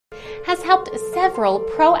has helped several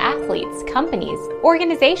pro athletes, companies,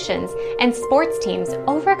 organizations, and sports teams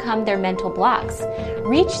overcome their mental blocks,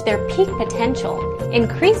 reach their peak potential,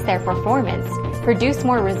 increase their performance, produce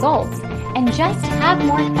more results, and just have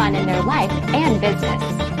more fun in their life and business.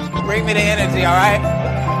 Bring me the energy, all right?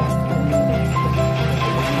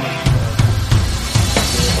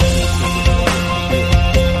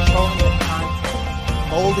 Controlling the content,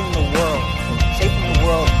 molding the world, shaping the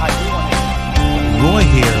world how you want it. Roy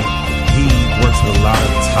here, he works with a lot of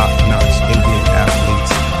top-notch NBA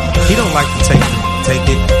athletes. He don't like to take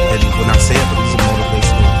it, and when I say it, but he's a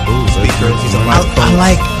motivational speaker. He's a life coach. I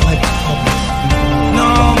like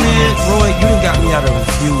No, man, Roy, you done got me out of a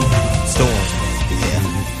few storms.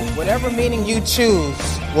 Whatever meaning you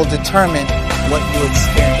choose will determine what you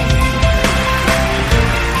experience.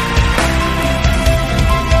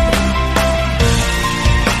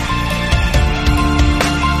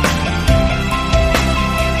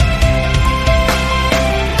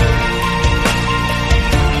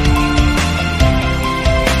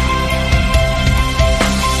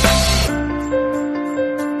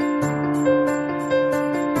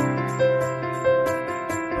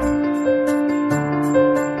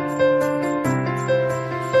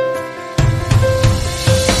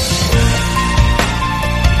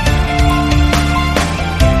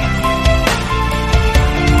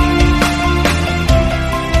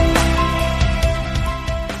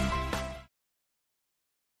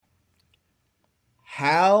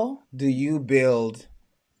 How do you build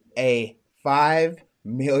a $5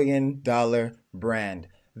 million brand?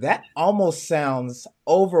 That almost sounds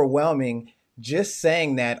overwhelming just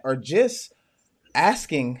saying that or just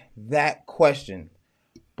asking that question.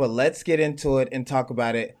 But let's get into it and talk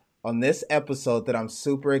about it on this episode that I'm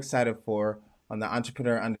super excited for on the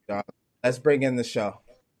Entrepreneur Underdog. Let's bring in the show.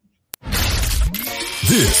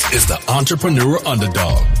 This is the Entrepreneur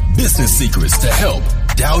Underdog. Business secrets to help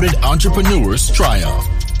doubted entrepreneurs triumph.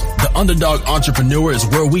 The Underdog Entrepreneur is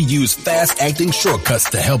where we use fast-acting shortcuts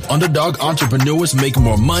to help underdog entrepreneurs make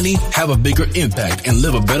more money, have a bigger impact, and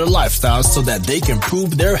live a better lifestyle so that they can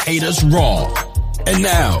prove their haters wrong. And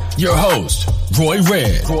now, your host, Roy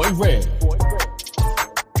Red.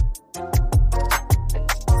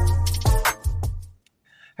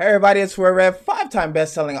 Hey everybody, it's Roy Red, 5-time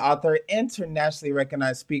best-selling author, internationally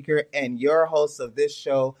recognized speaker, and your host of this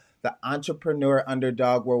show, the Entrepreneur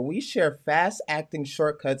Underdog, where we share fast-acting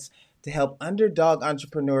shortcuts to help underdog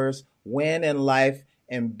entrepreneurs win in life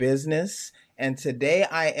and business. And today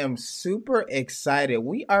I am super excited.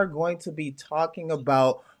 We are going to be talking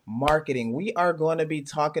about marketing. We are going to be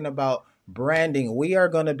talking about branding. We are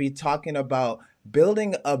going to be talking about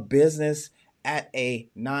building a business at a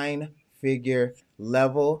 9-figure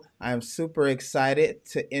level. I'm super excited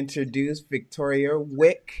to introduce Victoria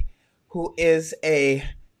Wieck, who is a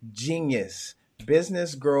genius,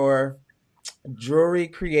 business grower, jewelry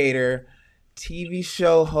creator, TV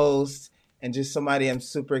show host, and just somebody I'm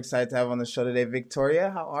super excited to have on the show today. Victoria,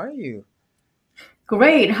 how are you?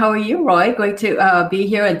 Great. How are you, Roy? Great to be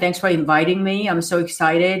here, and thanks for inviting me. I'm so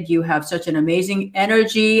excited. You have such an amazing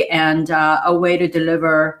energy and a way to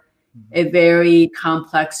deliver a very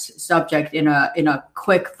complex subject in a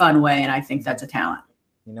quick, fun way, and I think that's a talent.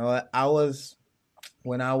 You know what?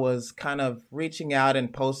 When I was kind of reaching out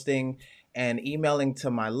and posting and emailing to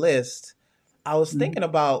my list, I was thinking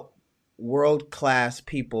about world-class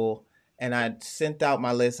people, and I sent out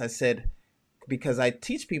my list. I said, because I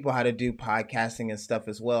teach people how to do podcasting and stuff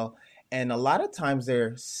as well, and a lot of times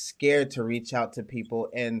they're scared to reach out to people,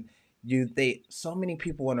 and so many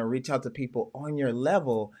people want to reach out to people on your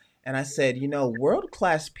level. And I said,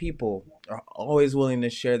 world-class people are always willing to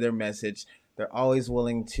share their message. They're always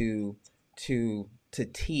willing to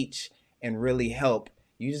teach and really help.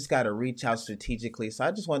 You just got to reach out strategically. So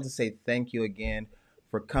I just wanted to say thank you again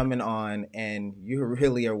for coming on. And you're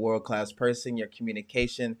really a world-class person. Your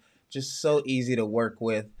communication, just so easy to work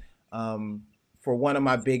with. For one of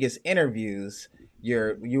my biggest interviews,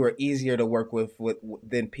 you were easier to work with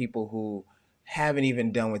than people who haven't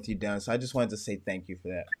even done what you've done. So I just wanted to say thank you for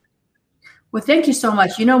that. Well, thank you so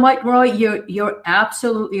much. You know what, Roy, you're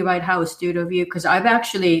absolutely right. How astute of you, because I've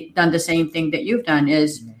actually done the same thing that you've done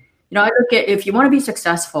is, I look at, if you want to be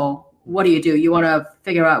successful, what do? You want to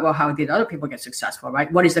figure out, well, how did other people get successful,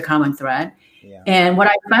 right? What is the common thread? Yeah. And what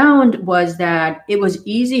I found was that it was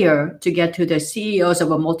easier to get to the CEOs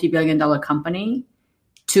of a multi-billion-dollar company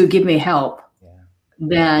to give me help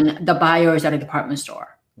than the buyers at a department store.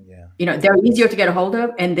 Yeah. They're easier to get a hold of,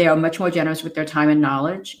 and they are much more generous with their time and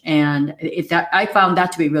knowledge. And I found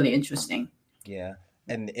that to be really interesting. Yeah.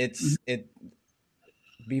 And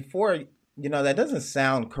before, that doesn't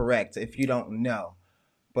sound correct if you don't know.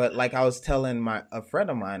 But like I was telling a friend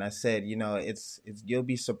of mine, I said, it's you'll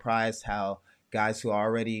be surprised how guys who are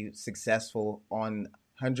already successful on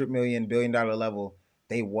 100 million, $1 billion level,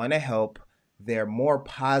 they want to help. They're more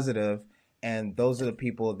positive, and those are the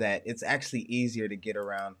people that it's actually easier to get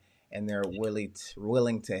around, and they're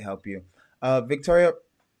willing to help you. Victoria,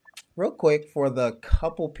 real quick, for the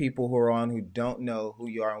couple people who are on who don't know who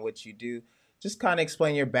you are and what you do, just kind of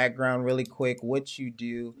explain your background really quick, what you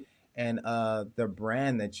do, and the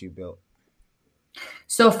brand that you built.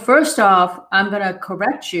 So first off, I'm going to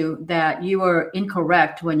correct you that you were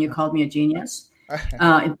incorrect when you called me a genius in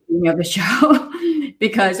the beginning of the show,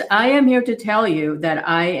 because I am here to tell you that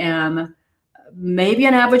I am maybe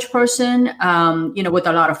an average person, with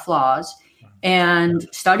a lot of flaws, and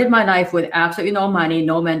started my life with absolutely no money,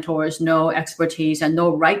 no mentors, no expertise, and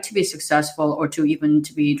no right to be successful or to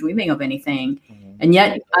be dreaming of anything. And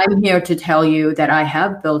yet I'm here to tell you that I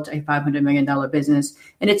have built a $500 million business.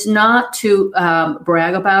 And it's not to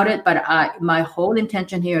brag about it, but my whole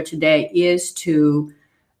intention here today is to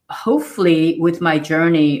hopefully, with my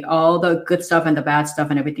journey, all the good stuff and the bad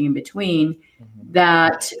stuff and everything in between,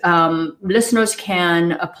 that listeners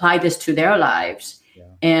can apply this to their lives.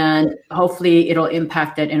 And hopefully it'll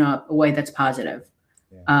impact it in a way that's positive.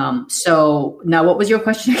 So now what was your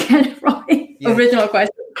question again, Roy? Original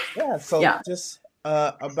question. Just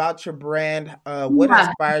about your brand, what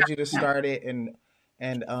inspired you to start it,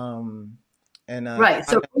 right.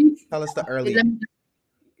 So tell us the early.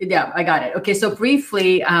 Yeah, I got it. Okay. So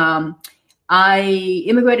briefly, I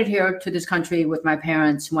immigrated here to this country with my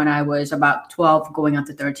parents when I was about 12 going on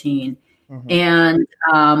to 13. And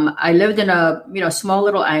I lived in a small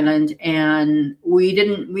little island, and we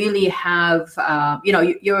didn't really have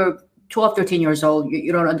you're 12, 13 years old,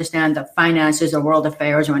 you don't understand the finances or world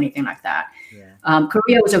affairs or anything like that.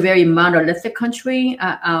 Korea was a very monolithic country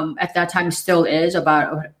at that time, still is.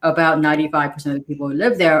 About 95% of the people who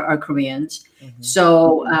live there are Koreans.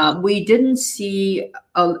 So we didn't see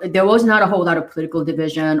there was not a whole lot of political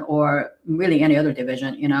division or really any other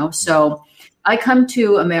division, so I come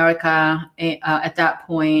to America at that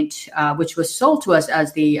point, which was sold to us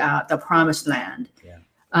as the promised land.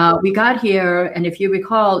 We got here, and if you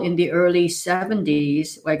recall, in the early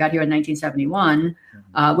 70s, I got here in 1971,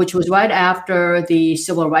 which was right after the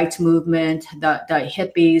civil rights movement, the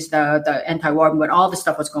hippies, the anti-war movement, all this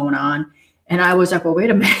stuff was going on. And I was like, well,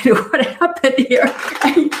 wait a minute, what happened here?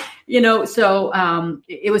 So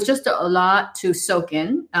it was just a lot to soak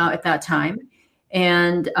in at that time.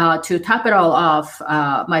 And to top it all off,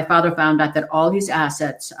 my father found out that all his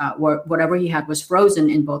assets, whatever he had, was frozen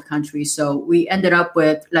in both countries. So we ended up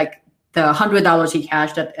with like the $100 he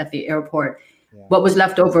cashed at the airport. What was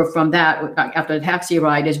left over from that after the taxi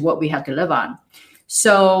ride is what we had to live on.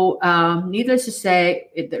 So needless to say,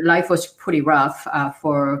 life was pretty rough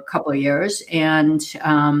for a couple of years. And,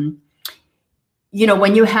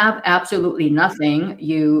 when you have absolutely nothing,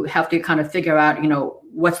 you have to kind of figure out,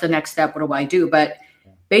 what's the next step? What do I do? But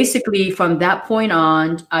basically from that point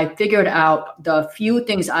on, I figured out the few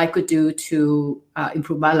things I could do to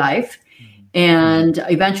improve my life. And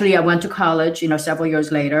eventually I went to college, several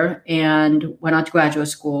years later, and went on to graduate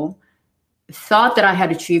school. Thought that I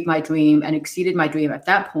had achieved my dream and exceeded my dream at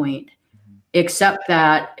that point, except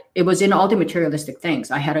that it was in all the materialistic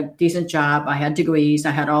things. I had a decent job, I had degrees,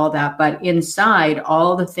 I had all that, but inside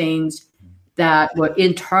all the things that were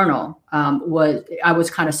internal I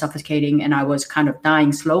was kind of suffocating, and I was kind of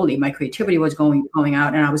dying slowly. My creativity was going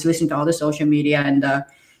out, and I was listening to all the social media and the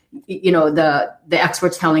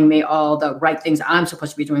experts telling me all the right things I'm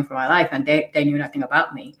supposed to be doing for my life, and they knew nothing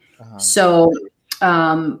about me. So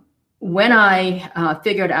when I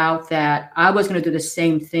figured out that I was going to do the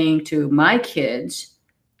same thing to my kids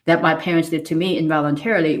that my parents did to me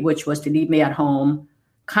involuntarily, which was to leave me at home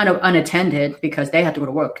kind of unattended because they had to go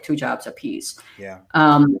to work, 2 jobs apiece.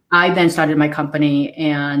 I then started my company,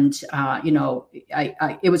 and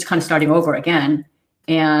it was kind of starting over again.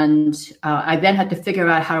 And I then had to figure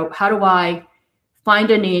out how do I find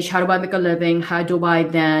a niche? How do I make a living? How do I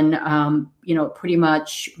then, pretty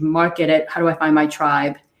much market it? How do I find my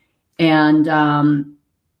tribe? And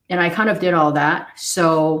I kind of did all that.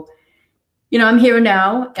 So, I'm here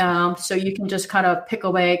now. So you can just kind of pick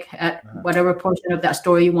away at whatever portion of that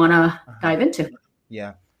story you want to dive into.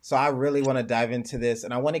 Yeah. So I really want to dive into this,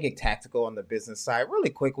 and I want to get tactical on the business side really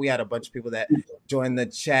quick. We had a bunch of people that joined the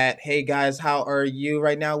chat. Hey guys, how are you?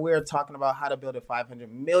 Right now we're talking about how to build a $500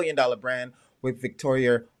 million brand with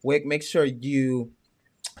Victoria Wieck. Make sure you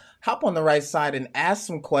hop on the right side and ask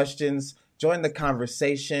some questions, join the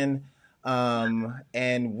conversation,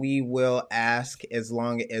 and we will ask as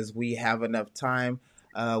long as we have enough time.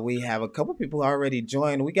 We have a couple people already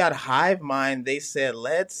joined. We got Hive Mind. They said,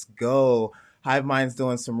 let's go. Hive Mind's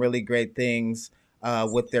doing some really great things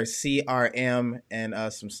with their CRM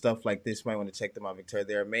and some stuff like this. You might want to check them out, Victoria.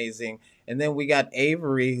 They're amazing. And then we got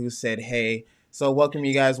Avery who said, hey. So welcome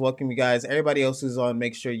you guys. Everybody else who's on,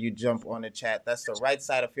 make sure you jump on the chat. That's the right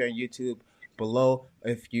side if you're on YouTube, below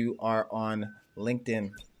if you are on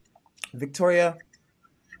LinkedIn. Victoria,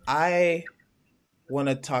 I want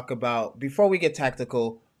to talk about, before we get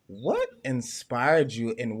tactical, what inspired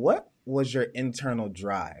you and what was your internal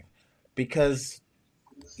drive? Because,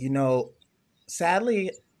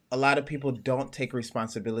 sadly, a lot of people don't take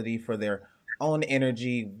responsibility for their own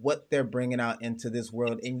energy, what they're bringing out into this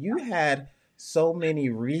world. And you had so many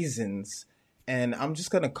reasons, and I'm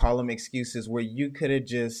just going to call them excuses, where you could have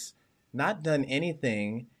just not done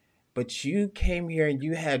anything, but you came here and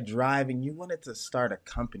you had drive and you wanted to start a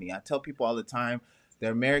company. I tell people all the time,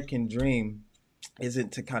 the American dream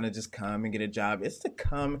isn't to kind of just come and get a job. It's to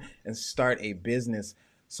come and start a business.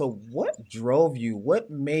 So what drove you?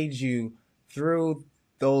 What made you, through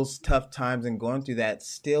those tough times and going through that,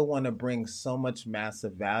 still want to bring so much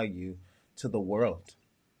massive value to the world?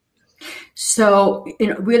 So,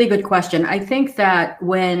 really good question. I think that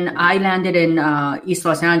when I landed in East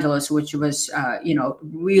Los Angeles, which was,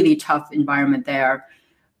 really tough environment there,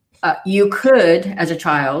 you could, as a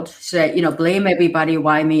child, say, blame everybody,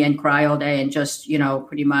 why me, and cry all day and just,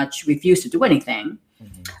 pretty much refuse to do anything.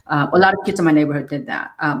 Mm-hmm. A lot of kids in my neighborhood did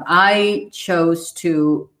that. I chose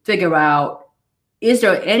to figure out, is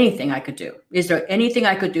there anything I could do? Is there anything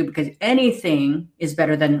I could do? Because anything is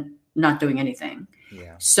better than not doing anything.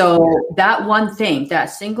 Yeah. So that one thing, that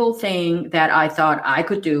single thing that I thought I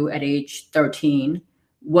could do at age 13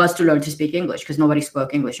 was to learn to speak English, because nobody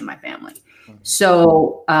spoke English in my family. Mm-hmm.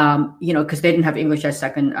 So, because they didn't have English as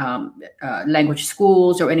second language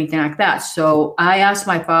schools or anything like that. So I asked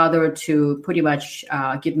my father to pretty much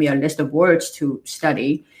give me a list of words to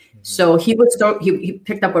study. Mm-hmm. So he would start, he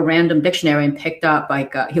picked up a random dictionary and picked up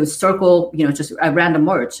he would circle, just random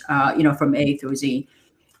words, from A through Z.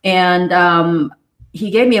 And he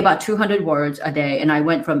gave me about 200 words a day, and I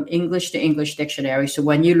went from English to English dictionary. So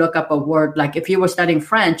when you look up a word, like if you were studying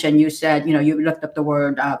French and you said, you looked up the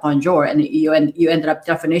word bonjour, and you ended up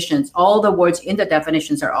definitions, all the words in the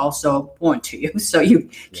definitions are also foreign to you. So you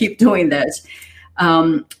keep doing this.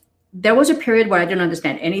 There was a period where I didn't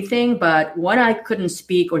understand anything, but when I couldn't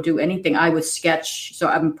speak or do anything, I would sketch. So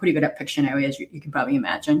I'm pretty good at Pictionary, as you can probably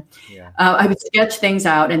imagine. Yeah. I would sketch things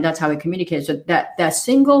out, and that's how I communicated. So that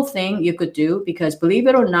single thing you could do, because believe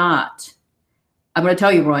it or not, I'm going to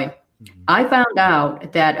tell you, Roy, mm-hmm. I found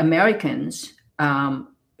out that Americans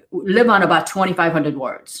live on about 2,500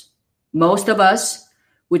 words. Most of us,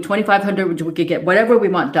 with 2,500, we could get whatever we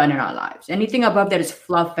want done in our lives. Anything above that is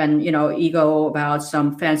fluff and, ego about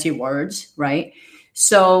some fancy words, right?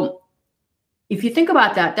 So if you think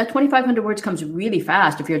about that 2,500 words comes really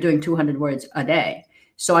fast if you're doing 200 words a day.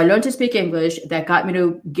 So I learned to speak English. That got me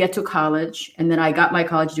to get to college, and then I got my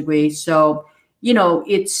college degree. So,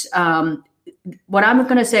 it's what I'm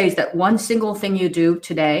going to say is that one single thing you do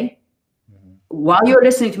today, mm-hmm. while you're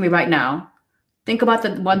listening to me right now, think about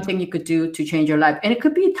the one thing you could do to change your life. And it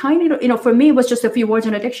could be tiny, for me, it was just a few words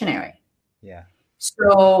in a dictionary. Yeah.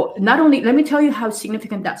 So not only, let me tell you how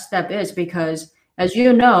significant that step is, because as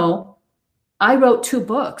you know, I wrote 2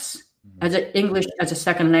 books mm-hmm. as an English as a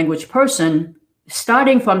second language person,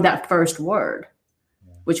 starting from that first word,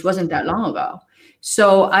 which wasn't that long ago.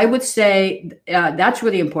 So I would say that's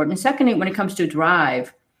really important. And secondly, when it comes to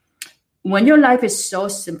drive, when your life is so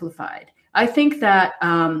simplified, I think that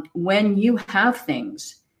when you have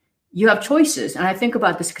things, you have choices. And I think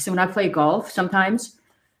about this because when I play golf, sometimes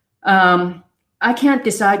I can't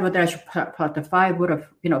decide whether I should put the 5-wood or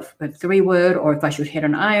a 3-wood, or if I should hit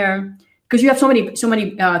an iron, because you have so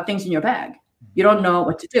many things in your bag. You don't know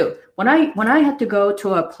what to do. When I had to go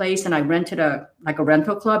to a place and I rented a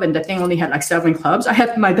rental club, and the thing only had 7 clubs, I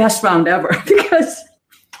had my best round ever, because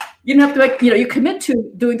you don't have to you commit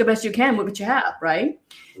to doing the best you can with what you have, right?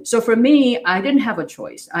 So for me, I didn't have a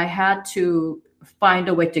choice. I had to find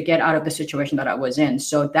a way to get out of the situation that I was in.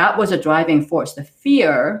 So that was a driving force. The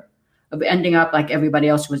fear of ending up like everybody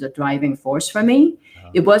else was a driving force for me.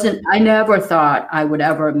 It wasn't, I never thought I would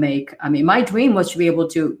ever my dream was to be able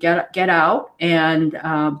to get out and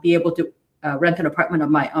be able to rent an apartment of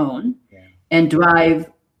my own and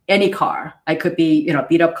drive any car. I could be,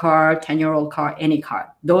 beat up car, 10-year-old car, any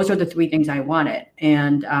car. Those are the 3 things I wanted.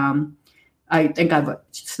 And I think I've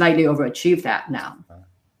slightly overachieved that now.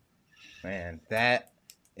 Man, that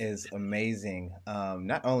is amazing.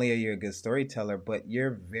 Not only are you a good storyteller, but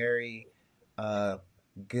you're very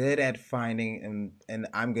good at finding, and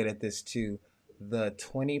I'm good at this too, the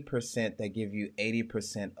 20% that give you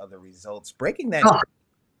 80% of the results. Breaking that Oh,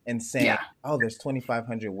 and saying, yeah. oh, there's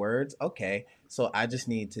 2,500 words. Okay, so I just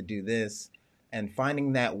need to do this, and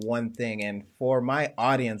finding that one thing. And for my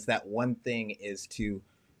audience, that one thing is to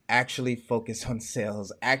actually focus on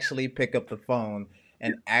sales, actually pick up the phone,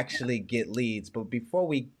 and actually get leads. But before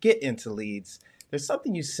we get into leads, there's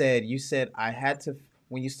something you said. You said I had to,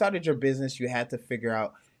 when you started your business, you had to figure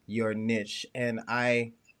out your niche. And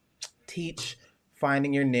I teach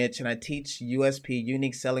finding your niche, and I teach USP,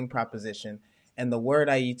 unique selling proposition. And the word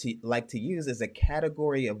like to use is a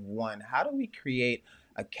category of one. How do we create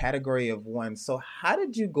a category of one? So how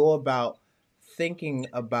did you go about thinking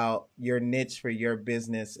about your niche for your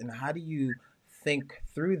business, and how do you think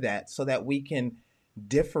through that so that we can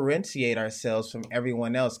differentiate ourselves from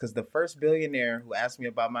everyone else? Because the first billionaire who asked me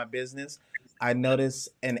about my business, I noticed,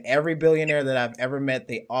 and every billionaire that I've ever met,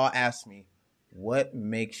 they all ask me, what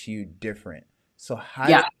makes you different? So how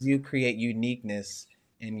Yeah, did you create uniqueness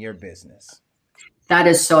in your business? that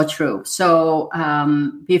is so true. So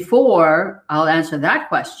before I'll answer that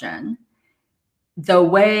question, the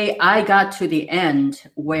way I got to the end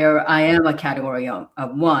where I am a category of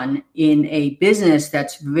one in a business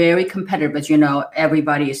that's very competitive, as you know,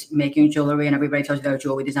 everybody is making jewelry and everybody tells you they're a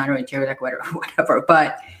jewelry designer, interior decorator, whatever.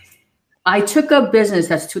 But I took a business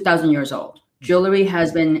that's 2,000 years old. Jewelry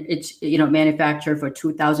has been, manufactured for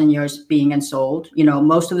 2,000 years being and sold.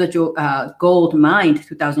 Most of the gold mined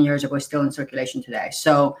 2,000 years ago is still in circulation today.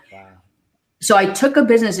 So, Wow. so I took a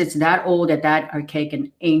business that's that old, that archaic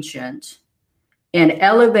and ancient, and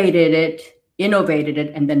elevated it, innovated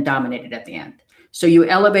it, and then dominated at the end. So you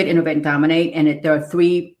elevate, innovate, and dominate, and there are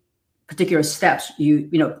three particular steps.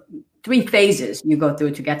 Three phases you go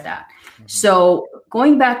through to get that. Mm-hmm. So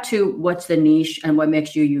going back to what's the niche and what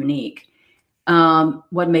makes you unique.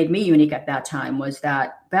 What made me unique at that time was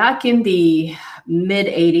that back in the mid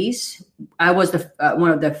 80s, I was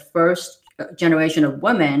one of the first generation of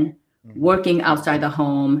women working outside the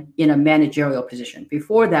home in a managerial position.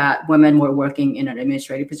 Before that, women were working in an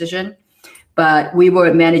administrative position, but we were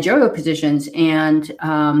in managerial positions, and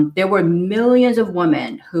there were millions of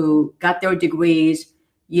women who got their degrees.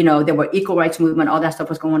 There were equal rights movement, all that stuff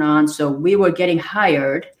was going on. So we were getting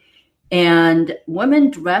hired, and women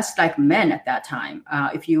dressed like men at that time.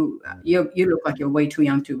 If you look like you're way too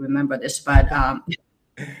young to remember this, but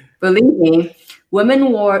believe me,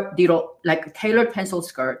 women wore like tailored pencil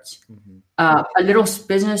skirts, a little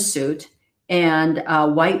business suit, and a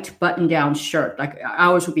white button-down shirt. Like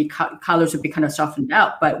ours would be collars would be kind of softened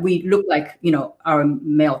out, but we look like our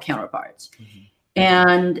male counterparts.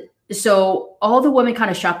 And so all the women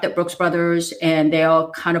kind of shopped at Brooks Brothers, and they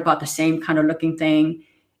all kind of bought the same kind of looking thing.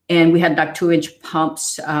 And we had like 2-inch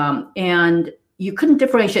pumps, and you couldn't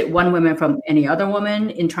differentiate one woman from any other woman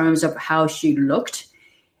in terms of how she looked.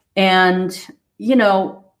 And,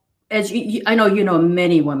 as I know,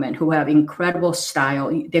 many women who have incredible style,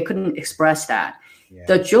 they couldn't express that. Yeah.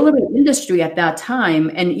 The jewelry industry at that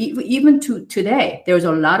time, and even to today, there's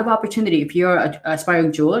a lot of opportunity. If you're an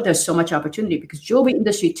aspiring jeweler, there's so much opportunity, because jewelry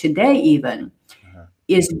industry today even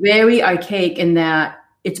is very archaic in that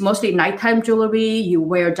it's mostly nighttime jewelry. You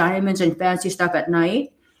wear diamonds and fancy stuff at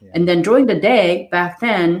night. Yeah. And then during the day, back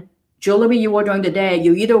then, jewelry you wore during the day,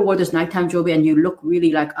 you either wore this nighttime jewelry and you look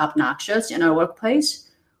really like obnoxious in a workplace,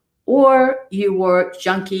 or you wore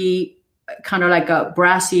junky, kind of like a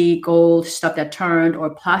brassy gold stuff that turned,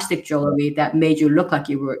 or plastic jewelry that made you look like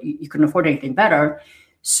you couldn't afford anything better.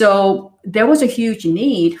 So there was a huge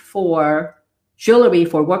need for jewelry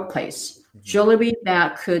for workplace. Jewelry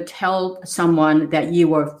that could tell someone that you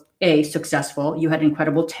were successful, you had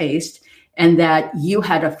incredible taste, and that you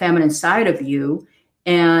had a feminine side of you,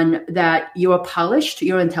 and that you were polished,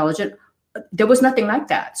 you're intelligent. There was nothing like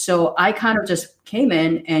that. So I kind of just came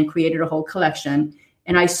in and created a whole collection,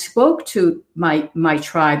 and I spoke to my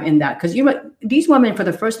tribe in that, because these women for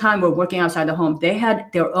the first time were working outside the home. They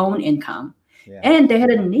had their own income, and they had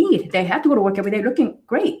a need. They had to go to work every day looking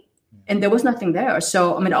great. And there was nothing there.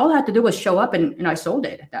 So, all I had to do was show up, and I sold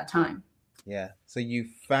it at that time. Yeah. So you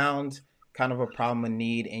found kind of a problem, a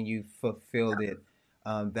need, and you fulfilled it.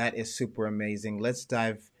 That is super amazing. Let's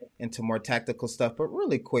dive into more tactical stuff. But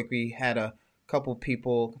really quick, we had a couple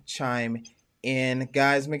people chime in.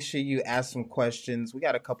 Guys, make sure you ask some questions. We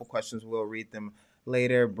got a couple questions. We'll read them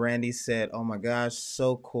later. Brandy said, oh my gosh,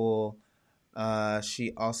 so cool.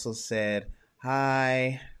 She also said,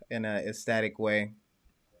 hi, in an ecstatic way.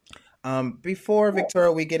 Before,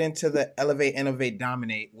 Victoria, we get into the elevate, innovate,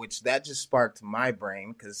 dominate, which that just sparked my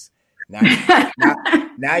brain, because Now, now,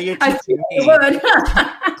 now you're I teaching feel me. you would.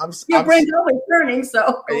 Your I'm brain's always turning,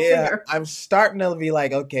 so go yeah, figure. I'm starting to be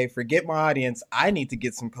like, okay, forget my audience. I need to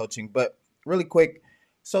get some coaching. But really quick,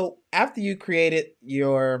 so after you created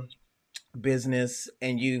your business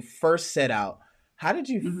and you first set out, how did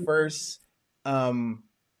you Mhm. first um,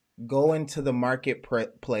 go into the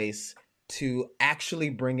marketplace to actually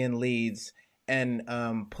bring in leads and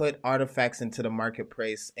put artifacts into the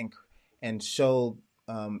marketplace and show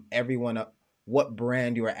everyone what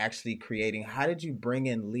brand you are actually creating? How did you bring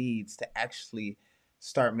in leads to actually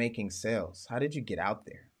start making sales? How did you get out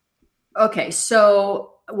there? Okay,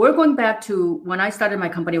 so we're going back to when I started my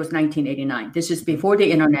company was 1989. This is Mhm, before the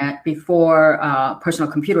internet, before personal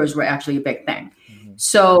computers were actually a big thing. mhm,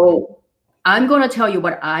 So I'm going to tell you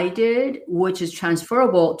what I did, which is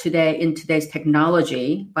transferable today in today's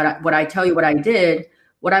technology. But what I tell you what I did,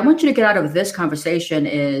 what I want you to get out of this conversation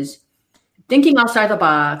is thinking outside the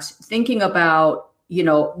box, thinking about,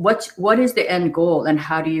 what is the end goal and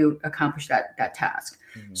how do you accomplish that task.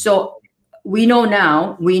 mhm, So we know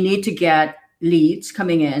now we need to get leads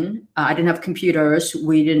coming in. I didn't have computers.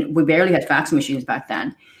 We barely had fax machines back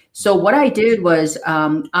then. So what I did was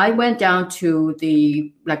I went down to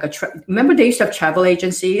remember they used to have travel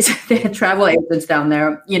agencies. They had travel agents down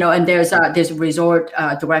there, and there's resort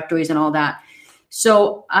directories and all that.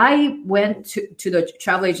 So I went to the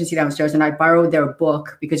travel agency downstairs and I borrowed their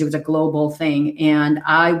book because it was a global thing. And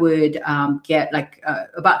I would get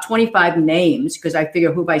about 25 names because I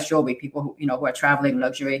figure who buys jewelry, people who are traveling,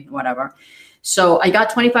 luxury, whatever. So I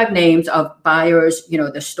got 25 names of buyers,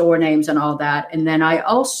 the store names and all that. And then I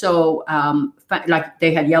also,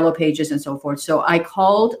 they had yellow pages and so forth. So I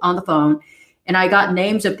called on the phone and I got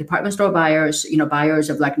names of department store buyers, buyers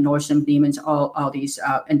of like Nordstrom, Demons, all these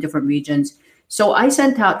in different regions. So I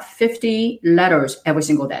sent out 50 letters every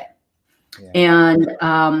single day. yeah.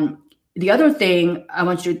 And the other thing I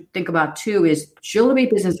want you to think about too is jewelry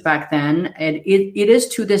business back then, and it is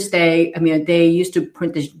to this day. I mean, they used to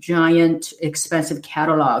print these giant, expensive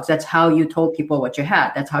catalogs. That's how you told people what you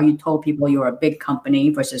had. That's how you told people you were a big company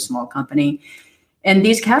versus a small company. And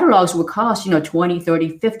these catalogs would cost, $20,000,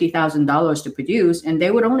 $30,000, $50,000 to produce, and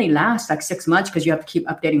they would only last like 6 months because you have to keep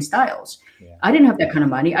updating styles. Yeah. I didn't have that kind of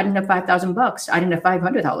money. I didn't have $5,000. I didn't have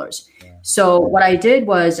 $500. Yeah. So what I did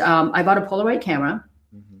was I bought a Polaroid camera,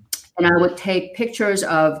 Mhm, and I would take pictures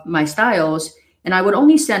of my styles, and I would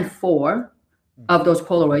only send 4 of those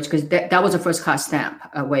Polaroids because that was a first class stamp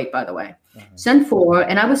weight, by the way. Send 4,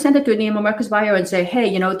 and I would send it to a Neiman Marcus buyer and say,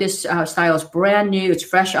 hey, this style is brand new. It's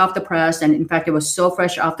fresh off the press. And in fact, it was so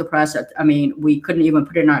fresh off the press that, we couldn't even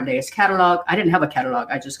put it in our latest catalog. I didn't have a catalog.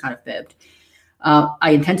 I just kind of fibbed.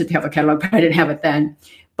 I intended to have a catalog, but I didn't have it then.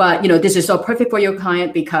 But, this is so perfect for your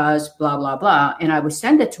client because blah, blah, blah. And I would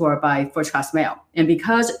send it to her by first class mail. And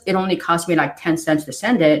because it only cost me like 10 cents to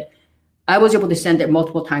send it, I was able to send it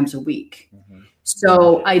multiple times a week. mhm.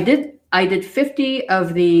 So I did 50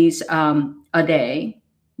 of these a day.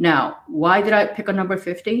 Now, why did I pick a number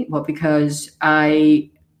 50? Well, because I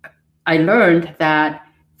learned that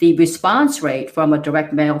the response rate from a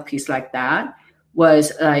direct mail piece like that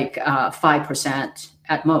was like 5%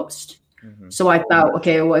 at most. Mm-hmm. So I thought,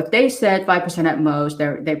 okay, well, if they said 5% at most,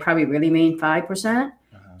 they probably really mean 5%.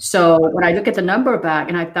 So when I look at the number back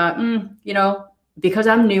and I thought, because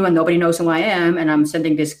I'm new and nobody knows who I am, and I'm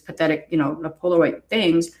sending this pathetic, Polaroid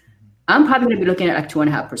things, I'm probably going to be looking at like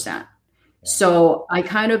 2.5%. Yeah. So I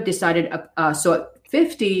kind of decided, so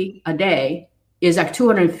 50 a day is like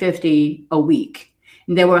 250 a week.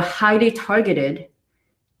 And they were highly targeted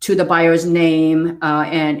to the buyer's name,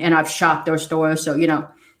 and I've shopped their stores. So,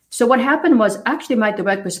 so what happened was actually my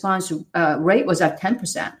direct response rate was at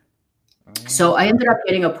 10%. So I ended up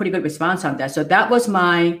getting a pretty good response on that. So that was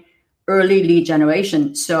my early lead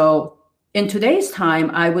generation. So in today's time,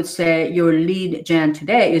 I would say your lead gen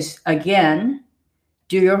today is, again,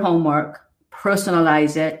 do your homework,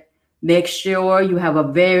 personalize it, make sure you have a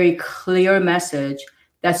very clear message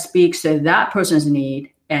that speaks to that person's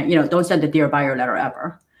need. And, don't send a dear buyer letter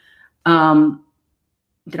ever.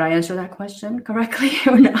 Did I answer that question correctly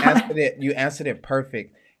or not? You answered it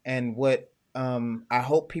perfect. And what I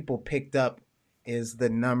hope people picked up is the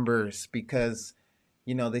numbers, because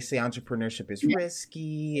they say entrepreneurship is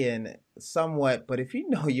risky and somewhat, but if you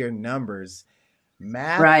know your numbers,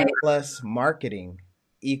 math plus marketing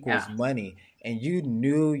equals money, and you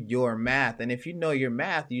knew your math. And if you know your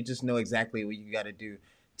math, you just know exactly what you got to do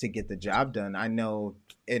to get the job done. I know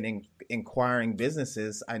in inquiring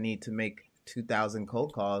businesses, I need to make 2,000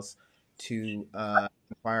 cold calls to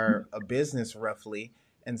acquire a business roughly.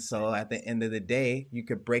 And so at the end of the day, you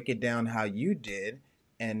could break it down how you did,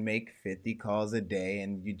 and make 50 calls a day,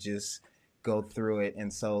 and you just go through it.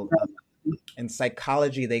 And so in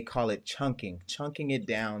psychology, they call it chunking it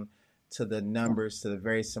down to the numbers, to the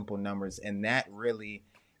very simple numbers. And that really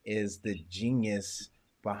is the genius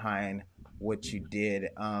behind what you did.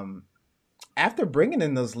 After bringing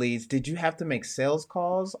in those leads, did you have to make sales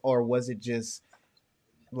calls, or was it just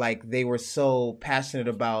like they were so passionate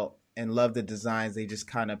about and loved the designs, they just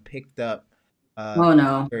kind of picked up Oh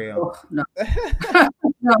no. material?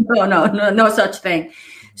 Oh, no. No such thing.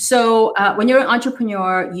 So when you're an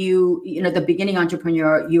entrepreneur, you know, the beginning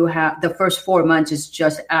entrepreneur, you have the first 4 months is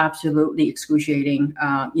just absolutely excruciating.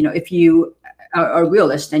 You know, if you are a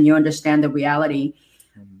realist and you understand the reality,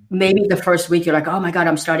 maybe the first week you're like, oh my God,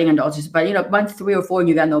 I'm starting indulgences. But, you know, month 3 or 4 and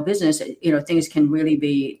you got no business, you know, things can really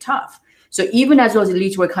be tough. So even as those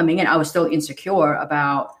leads were coming in, I was still insecure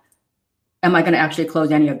about, am I going to actually close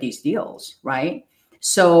any of these deals, right?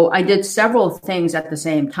 So I did several things at the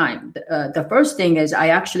same time. The first thing is I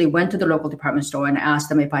actually went to the local department store and asked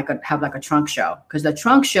them if I could have like a trunk show, because the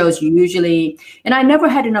trunk shows usually, and I never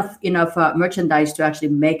had enough merchandise to actually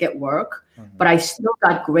make it work, but I still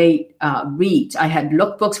got great reads. I had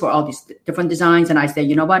lookbooks for all these different designs, and I said,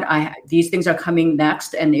 you know what, these things are coming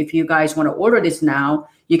next, and if you guys want to order this now,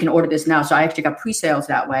 you can order this now. So I actually got pre-sales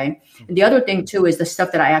that way. And the other thing too is the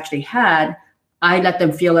stuff that I actually had, I let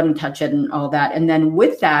them feel it and touch it and all that. And then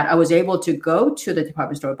with that, I was able to go to the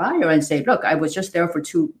department store buyer and say, look, I was just there for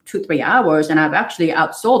 3 hours and I've actually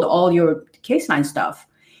outsold all your case line stuff.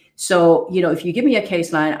 So, you know, if you give me a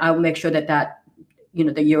case line, I will make sure that, you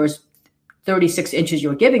know, the yours 36 inches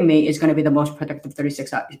you're giving me is going to be the most productive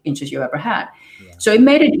 36 inches you ever had. Yeah. So it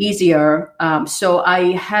made it easier. So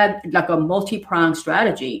I had like a multi-pronged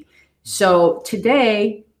strategy. So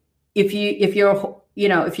today, if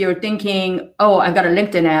you're thinking, oh, I've got a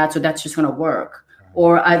LinkedIn ad, so that's just going to work,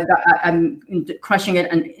 or I'm crushing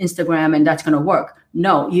it on Instagram and that's going to work.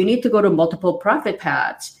 No, you need to go to multiple profit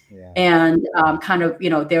paths and kind of, you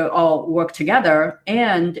know, they all work together,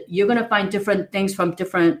 and you're going to find different things from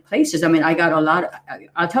different places. I mean, I got a lot.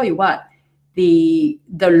 I'll tell you what, the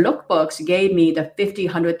lookbooks gave me the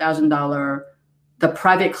 $50,000, $100,000, the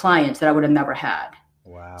private clients that I would have never had.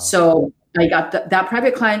 Wow. So I got that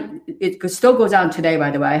private client. It still goes on today,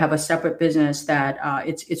 by the way. I have a separate business that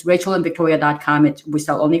it's rachelandvictoria.com. We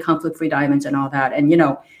sell only conflict-free diamonds and all that. And, you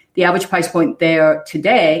know, the average price point there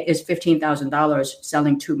today is $15,000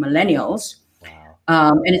 selling to millennials.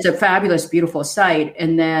 Wow. And it's a fabulous, beautiful site.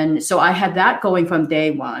 And then, so I had that going from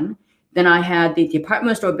day one. Then I had the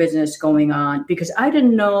department store business going on because I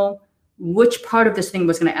didn't know which part of this thing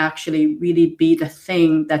was going to actually really be the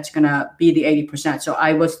thing that's going to be the 80%. So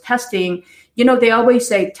I was testing, you know, they always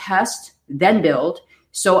say test, then build.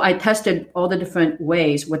 So I tested all the different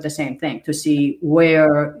ways with the same thing to see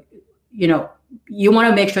where, you know, you want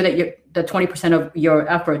to make sure that the 20% of your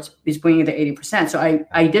efforts is bringing the 80%. So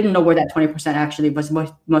I didn't know where that 20% actually was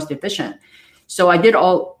most efficient. So I did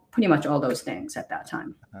pretty much all those things at that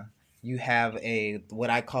time. You have what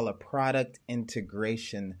I call a product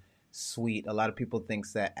integration suite. A lot of people think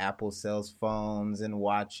that Apple sells phones and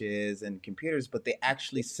watches and computers, but they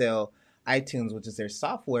actually sell iTunes, which is their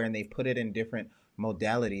software, and they put it in different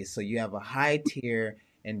modalities. So you have a high tier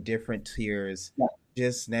and different tiers,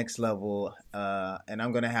 just next level. And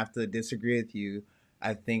I'm going to have to disagree with you.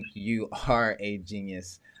 I think you are a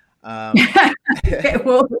genius.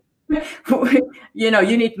 Well, you know,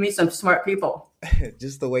 you need to meet some smart people.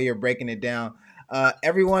 Just the way you're breaking it down.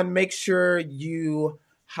 Everyone, make sure you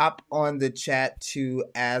hop on the chat to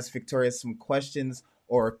ask Victoria some questions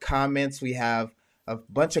or comments. We have a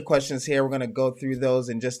bunch of questions here. We're going to go through those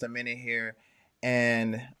in just a minute here,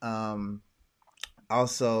 and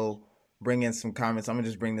also bring in some comments. I'm going to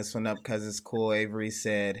just bring this one up because it's cool. Avery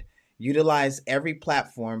said, utilize every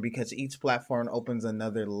platform because each platform opens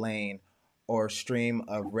another lane or stream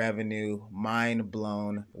of revenue. Mind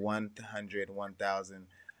blown. 100, 1,000.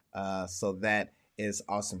 So that is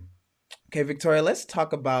awesome. Okay, Victoria, let's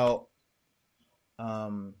talk about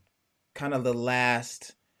kind of the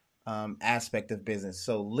last aspect of business.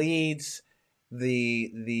 So leads,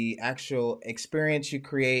 the actual experience you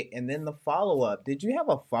create, and then the follow-up. Did you have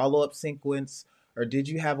a follow-up sequence, or did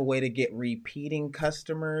you have a way to get repeating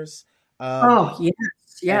customers?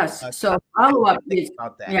 Yes. So follow-up is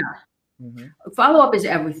about that. Yeah. Mm-hmm. Follow-up is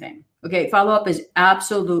everything. Okay, follow-up is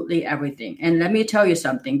absolutely everything. And let me tell you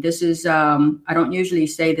something. This is, I don't usually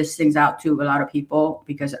say these things out to a lot of people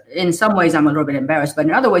because in some ways I'm a little bit embarrassed, but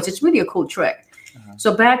in other ways, it's really a cool trick. Uh-huh.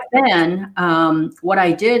 So back then, what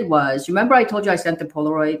I did was, remember I told you I sent the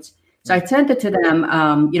Polaroids? So I sent it to them,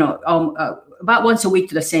 about once a week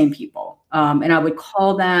to the same people. And I would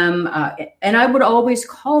call them, and I would always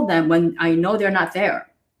call them when I know they're not there.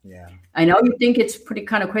 Yeah. I know you think it's pretty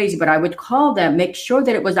kind of crazy, but I would call them, make sure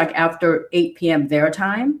that it was like after 8 p.m. their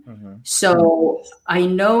time. So I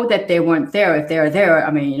know that they weren't there. If they're there,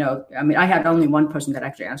 I had only one person that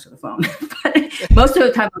actually answered the phone. But most of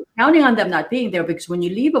the time, I'm counting on them not being there, because when you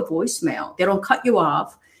leave a voicemail, they don't cut you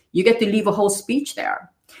off. You get to leave a whole speech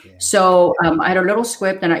there. Yeah. So I had a little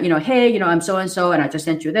script, and hey, I'm so and so, and I just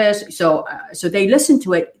sent you this. So they listen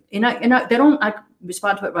to it, and they don't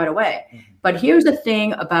respond to it right away. But here's the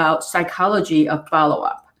thing about psychology of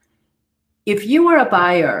follow-up. If you are a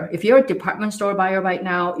buyer, if you're a department store buyer right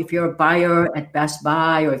now, if you're a buyer at Best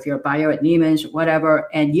Buy, or if you're a buyer at Neiman's, whatever,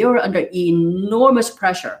 and you're under enormous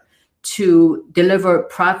pressure to deliver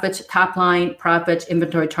profits, top line profits,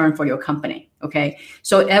 inventory turn for your company. Okay.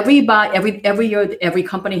 So every year, every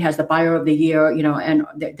company has the buyer of the year, and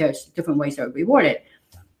there's different ways they're rewarded.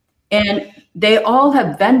 And they all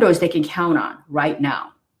have vendors they can count on right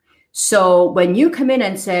now. So when you come in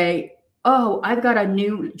and say, oh, I've got a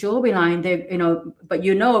new jewelry line, but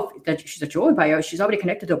that she's a jewelry buyer, she's already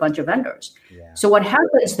connected to a bunch of vendors. Yeah. So what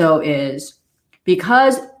happens though is,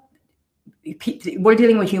 because we're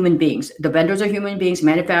dealing with human beings, the vendors are human beings,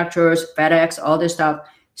 manufacturers, FedEx, all this stuff,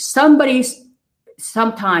 somebody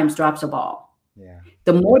sometimes drops a ball. Yeah.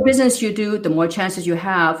 The more business you do, the more chances you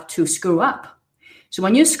have to screw up. So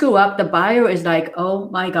when you screw up, the buyer is like, oh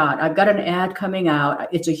my God, I've got an ad coming out.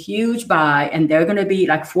 It's a huge buy, and they're going to be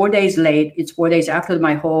like 4 days late. It's 4 days after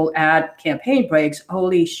my whole ad campaign breaks.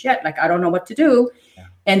 Holy shit. Like, I don't know what to do. Yeah.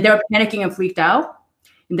 And they're panicking and freaked out.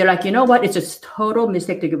 And they're like, you know what? It's a total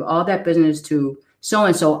mistake to give all that business to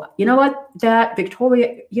so-and-so. You know what? That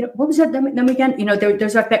Victoria, what was that name again?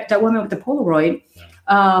 There's like that woman with the Polaroid.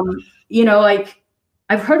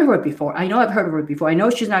 I've heard of her before. I know I've heard of her before. I know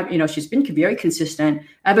she's not, she's been very consistent.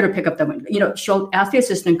 I better pick up that one. She'll ask the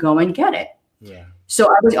assistant, go and get it. Yeah. So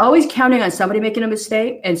I was always counting on somebody making a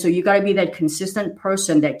mistake. And so you got to be that consistent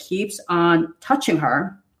person that keeps on touching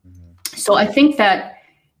her. Mm-hmm. So I think that,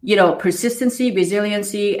 persistency,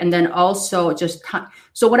 resiliency, and then also just time.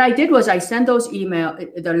 So what I did was I sent those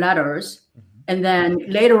the letters. Mm-hmm. And then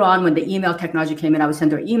later on, when the email technology came in, I would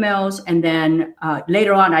send her emails. And then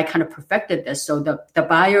later on, I kind of perfected this. So the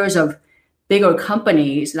buyers of bigger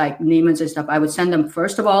companies like Neiman's and stuff, I would send them,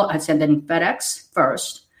 first of all, I'd send them FedEx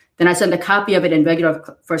first. Then I send a copy of it in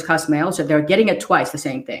regular first class mail. So they're getting it twice, the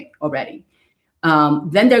same thing already.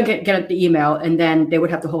 Then they'll get the email, and then they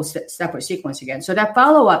would have the whole separate sequence again. So that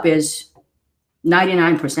follow-up is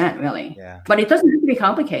 99% really. Yeah. But it doesn't have to be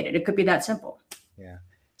complicated. It could be that simple. Yeah.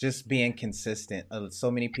 Just being consistent. So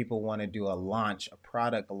many people want to do a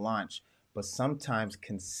product launch, but sometimes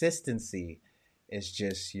consistency is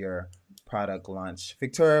just your product launch.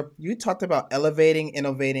 Victoria, you talked about elevating,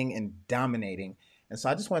 innovating, and dominating. And so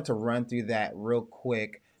I just wanted to run through that real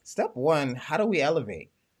quick. Step one, how do we elevate?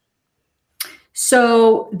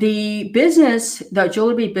 So the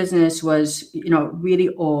jewelry business was, really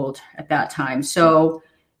old at that time. So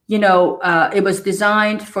it was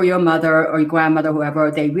designed for your mother or your grandmother,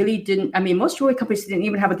 whoever. They really didn't. Most jewelry companies didn't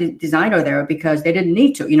even have a designer there because they didn't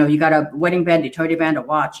need to. You got a wedding band, utility band, a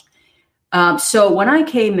watch. So when I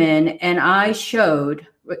came in and I showed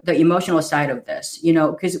the emotional side of this,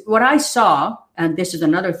 because what I saw, and this is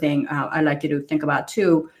another thing I like you to think about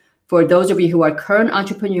too, for those of you who are current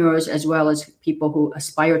entrepreneurs as well as people who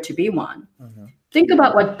aspire to be one, think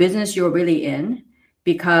about what business you're really in,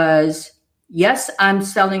 because yes, I'm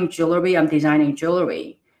selling jewelry, I'm designing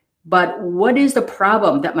jewelry, but what is the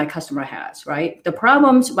problem that my customer has, right? The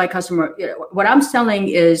problems my customer, what I'm selling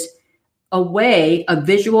is a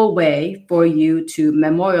visual way for you to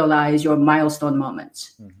memorialize your milestone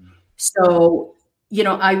moments. Mm-hmm. So,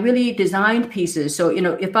 I really designed pieces. So,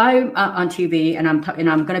 if I'm on TV and I'm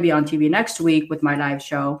going to be on TV next week with my live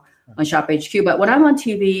show on Shop HQ, but when I'm on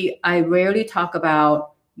TV, I rarely talk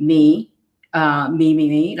about me.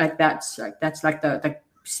 Like that's like the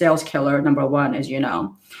sales killer number one, as you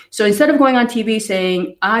know. So instead of going on TV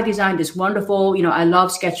saying, I designed this wonderful, I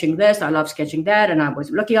love sketching this, I love sketching that, and I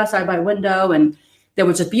was looking outside my window and there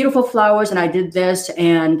was just beautiful flowers and I did this,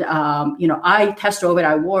 and I test drove it,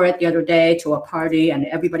 I wore it the other day to a party and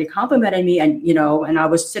everybody complimented me, and and I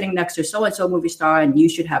was sitting next to so-and-so movie star and you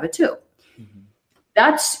should have it too. Mm-hmm.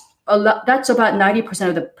 That's about 90%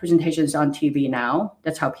 of the presentations on TV now.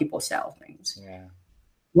 That's how people sell things. Yeah.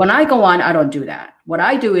 When I go on, I don't do that. What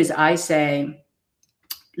I do is I say,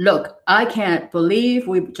 look, I can't believe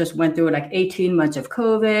we just went through like 18 months of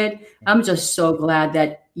COVID. I'm just so glad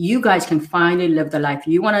that you guys can finally live the life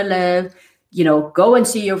you want to live. go and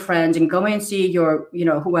see your friends and go and see your,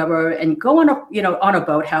 whoever, and go on a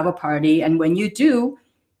boat, have a party. And when you do,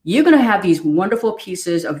 you're going to have these wonderful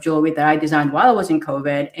pieces of jewelry that I designed while I was in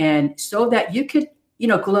COVID. And so that you could,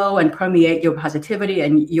 glow and permeate your positivity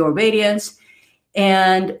and your radiance.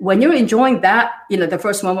 And when you're enjoying that, the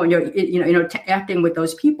first moment when you're, interacting with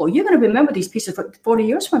those people, you're going to remember these pieces for 40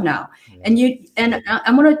 years from now. Yeah. And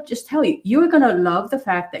I'm going to just tell you, you're going to love the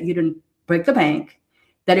fact that you didn't break the bank,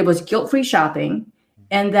 that it was guilt-free shopping,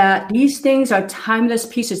 and that these things are timeless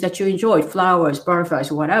pieces that you enjoyed, flowers,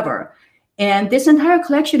 butterflies, whatever. And this entire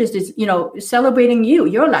collection is, celebrating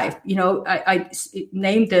your life. I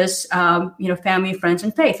named this, family, friends,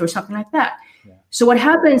 and faith, or something like that. Yeah. So what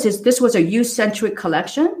happens is this was a you-centric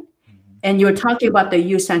collection, and you're talking about the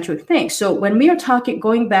you-centric thing. So when we are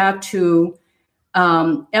going back to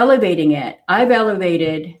elevating it, I've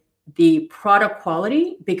elevated the product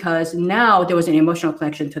quality because now there was an emotional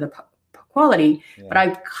connection to the quality, but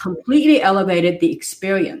I've completely elevated the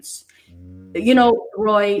experience.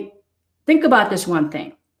 Roy, think about this one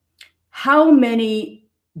thing. How many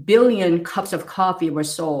billion cups of coffee were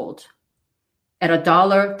sold at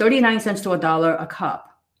 $1, 39 cents to $1 a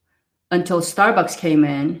cup until Starbucks came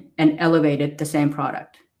in and elevated the same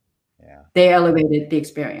product? Yeah. They elevated the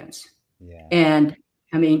experience. Yeah. And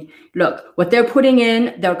I mean, look, what they're putting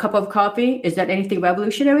in their cup of coffee, is that anything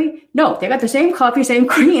revolutionary? No, they got the same coffee, same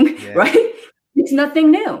cream, right? It's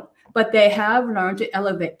nothing new, but they have learned to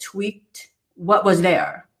elevate, tweaked what was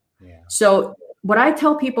there. Yeah. So what I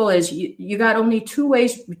tell people is you got only two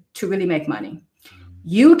ways to really make money.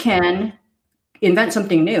 You can invent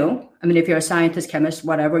something new. I mean, if you're a scientist, chemist,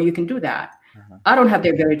 whatever, you can do that. I don't have the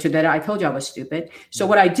ability to do that. I told you I was stupid. So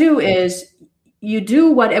what I do is you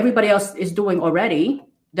do what everybody else is doing already.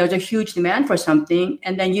 There's a huge demand for something,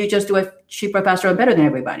 and then you just do it cheaper, faster, and better than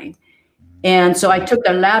everybody. And so I took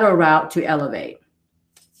the latter route to elevate.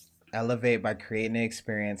 Elevate by creating an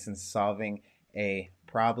experience and solving a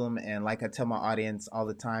problem. And like I tell my audience all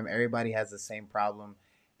the time, everybody has the same problem,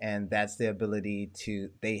 and that's the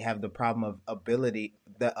they have the ability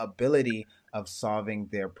of solving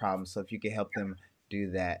their problem. So if you can help them do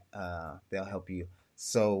that, they'll help you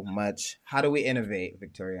so much. How do we innovate,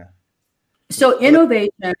 Victoria? So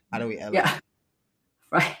innovation. How do we elevate? Yeah,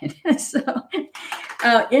 right. So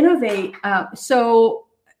innovate. So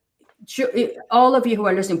all of you who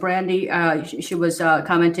are listening, Brandy, she was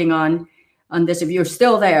commenting on this. If you're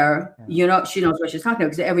still there, she knows what she's talking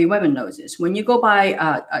about, because every woman knows this. When you go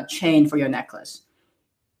buy a chain for your necklace,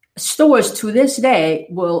 stores to this day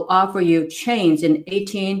will offer you chains in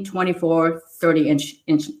 18, 24, 30 inch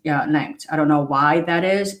length. I don't know why that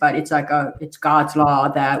is, but it's it's God's law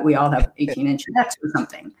that we all have 18-inch necks or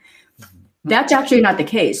something. That's actually not the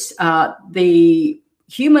case. The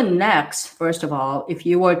human necks, first of all, if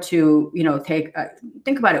you were to,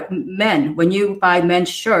 think about it, men, when you buy men's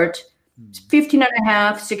shirt, 15 and a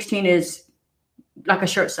half, 16 is like a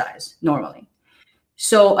shirt size normally.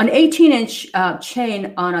 So an 18-inch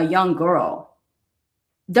chain on a young girl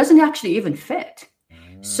doesn't actually even fit.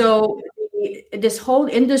 So this whole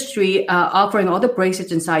industry offering all the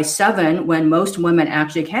bracelets in size 7 when most women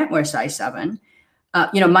actually can't wear size 7.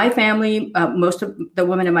 My family, most of the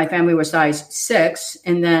women in my family were size 6.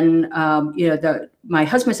 And then, my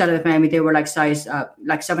husband's side of the family, they were like size,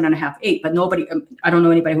 7.5, 8, but nobody, I don't know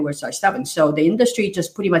anybody who was size 7. So the industry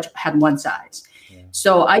just pretty much had one size. Yeah.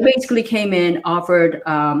 So I basically came in, offered,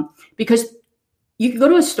 because you could go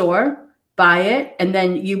to a store, buy it, and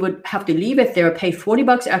then you would have to leave it there, pay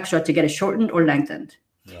 $40 extra to get it shortened or lengthened.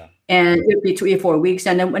 Yeah. And it would be 3 or 4 weeks.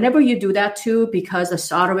 And then whenever you do that too, because the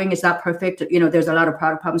soldering is not perfect, there's a lot of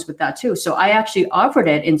product problems with that too. So I actually offered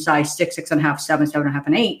it in size 6, 6.5, 7, 7.5,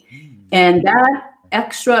 and 8. And that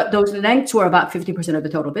extra, those lengths were about 50% of the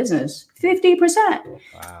total business. 50%.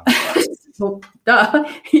 Wow. So,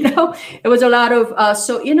 it was a lot of,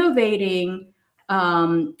 so innovating,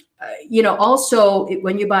 also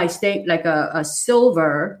when you buy like a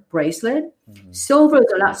silver bracelet, silver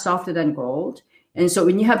is a lot softer than gold. And so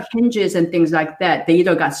when you have hinges and things like that, they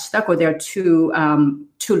either got stuck or they're too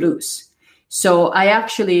loose. So I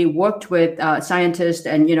actually worked with scientists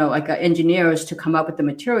and, engineers to come up with the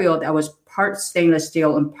material that was part stainless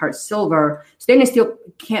steel and part silver. Stainless steel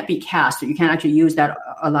can't be cast. So you can't actually use that,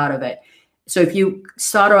 a lot of it. So if you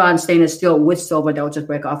solder on stainless steel with silver, they'll just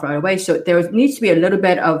break off right away. So there needs to be a little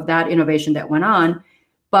bit of that innovation that went on.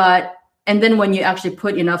 And then when you actually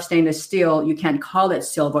put enough stainless steel, you can't call it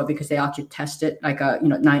silver because they actually test it like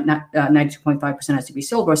 92.5% has to be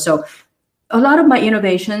silver. So a lot of my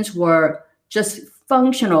innovations were just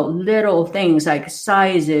functional little things like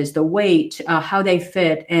sizes, the weight, how they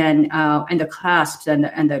fit, and the clasps and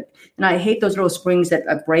I hate those little springs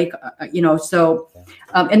that break. So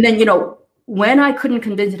and then when I couldn't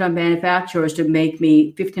convince the manufacturers to make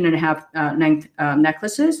me 15 and a half length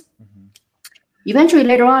necklaces, eventually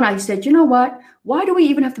later on I said, you know what? Why do we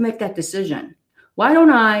even have to make that decision? Why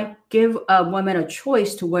don't I give a woman a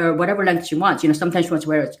choice to wear whatever length she wants? Sometimes she wants to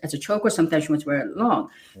wear it as a choker, sometimes she wants to wear it long.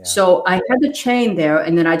 Yeah. So I had the chain there,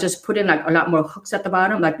 and then I just put in like a lot more hooks at the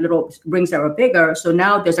bottom, like little rings that were bigger. So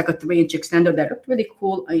now there's like a 3-inch extender that looked really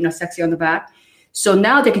cool, sexy on the back. So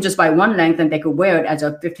now they can just buy one length and they could wear it as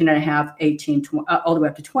a 15 and a half, 18, 20, all the way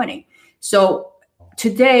up to 20. So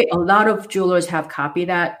today, a lot of jewelers have copied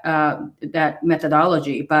that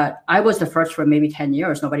methodology, but I was the first for maybe 10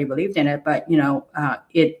 years. Nobody believed in it, but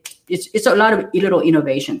it's a lot of little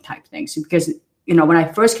innovation type things because when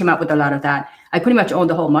I first came up with a lot of that, I pretty much owned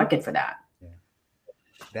the whole market for that. Yeah.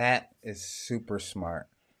 That is super smart.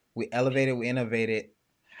 We elevated, we innovated.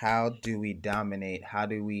 How do we dominate? How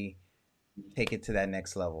do we take it to that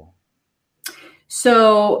next level?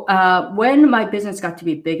 So when my business got to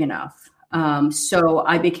be big enough, so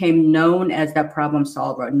I became known as that problem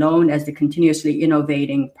solver, known as the continuously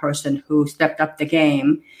innovating person who stepped up the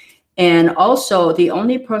game. And also the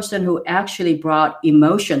only person who actually brought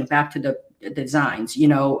emotion back to the designs.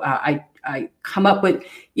 I come up with,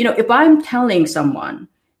 if I'm telling someone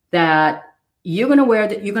that you're going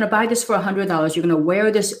to you're going to buy this for $100, you're going to wear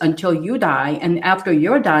this until you die. And after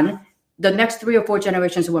you're done, the next 3 or 4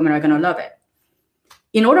 generations of women are going to love it.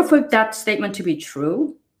 In order for that statement to be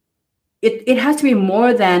true, it has to be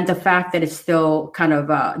more than the fact that it's still kind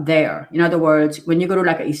of there. In other words, when you go to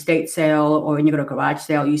like an estate sale or when you go to a garage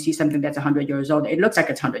sale, you see something that's 100 years old. It looks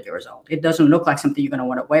like it's 100 years old. It doesn't look like something you're going to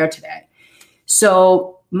want to wear today.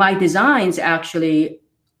 So my designs actually,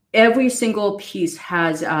 every single piece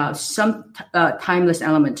has some timeless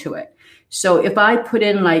element to it. So if I put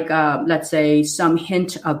in like, let's say, some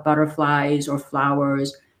hint of butterflies or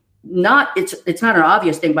flowers, it's not an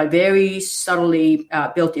obvious thing, but very subtly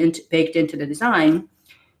baked into the design.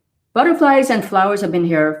 Butterflies and flowers have been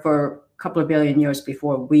here for a couple of billion years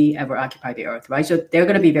before we ever occupied the earth, right? So they're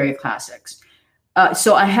going to be very classics.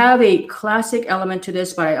 So I have a classic element to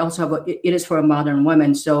this, but I also have it is for a modern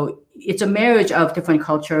woman. So it's a marriage of different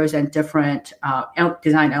cultures and different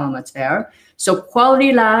design elements there. So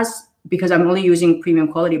quality lasts because I'm only using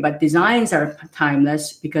premium quality, but designs are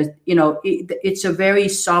timeless because, it's a very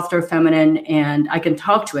softer, feminine, and I can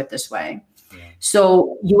talk to it this way. Yeah.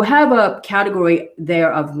 So you have a category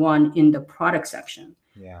there of one in the product section.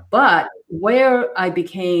 Yeah. But where I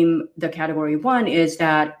became the category one is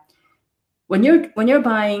that when you're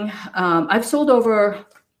buying, I've sold over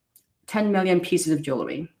 10 million pieces of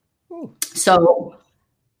jewelry. Ooh. So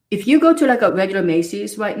if you go to like a regular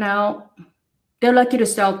Macy's right now, they're lucky to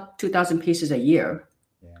sell 2,000 pieces a year.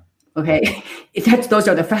 Yeah. Okay, those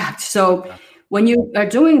are the facts. So when you are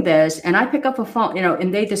doing this, and I pick up a phone,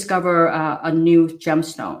 and they discover a new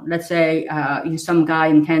gemstone. Let's say some guy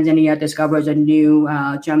in Tanzania discovers a new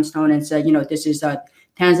gemstone and said, this is a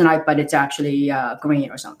tanzanite, but it's actually green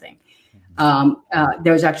or something.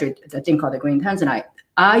 There's actually a thing called the green tanzanite.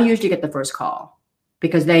 I usually get the first call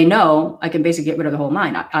because they know I can basically get rid of the whole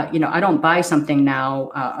mine. I don't buy something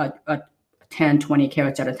now 10, 20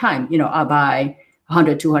 carats at a time. I'll buy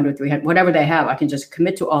 100, 200, 300, whatever they have. I can just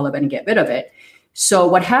commit to all of it and get rid of it. So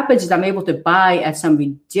what happens is I'm able to buy at some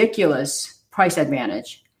ridiculous price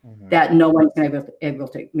advantage that no one's able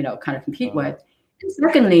to kind of compete with. And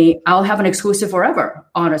secondly, I'll have an exclusive forever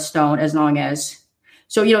on a stone as long as.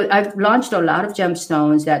 So, I've launched a lot of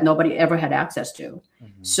gemstones that nobody ever had access to.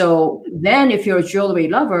 Mm-hmm. So then if you're a jewelry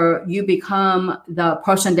lover, you become the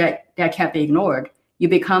person that can't be ignored. You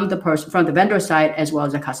become the person from the vendor side as well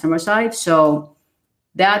as the customer side. So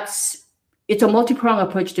it's a multi-pronged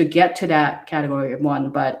approach to get to that category of one,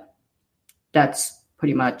 but that's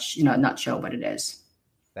pretty much, a nutshell what it is.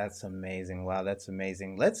 That's amazing. Wow, that's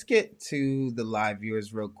amazing. Let's get to the live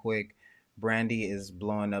viewers real quick. Brandy is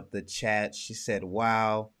blowing up the chat. She said,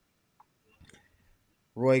 wow.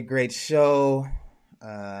 Roy, great show.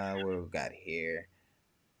 What we got here?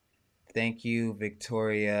 Thank you,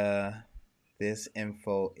 Victoria. This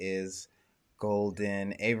info is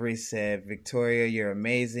golden. Avery said, Victoria, you're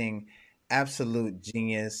amazing. Absolute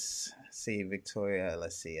genius. See, Victoria,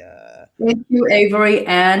 let's see. Thank you, Avery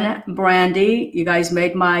and Brandy. You guys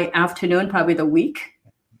made my afternoon, probably the week.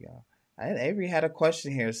 Yeah. Avery had a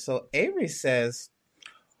question here. So Avery says,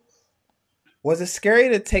 was it scary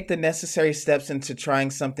to take the necessary steps into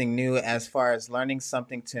trying something new as far as learning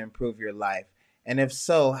something to improve your life? And if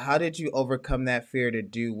so, how did you overcome that fear to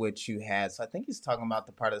do what you had? So I think he's talking about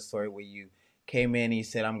the part of the story where you came in, he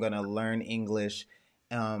said, I'm going to learn English.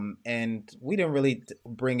 And we didn't really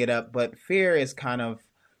bring it up, but fear is kind of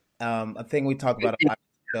a thing we talk about a lot,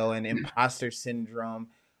 so, and imposter syndrome.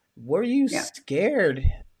 Were you scared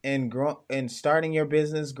in starting your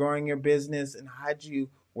business, growing your business, and how'd you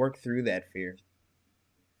work through that fear?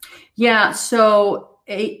 Yeah. So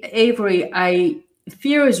Avery,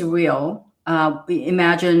 fear is real.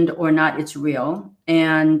 Imagined or not, it's real.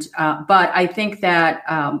 And but I think that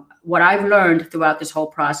what I've learned throughout this whole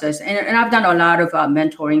process, and I've done a lot of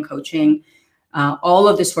mentoring, coaching, all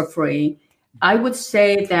of this for free. I would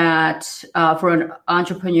say that for an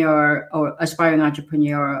entrepreneur or aspiring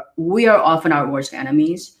entrepreneur, we are often our worst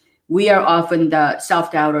enemies. We are often the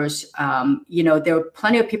self-doubters. There are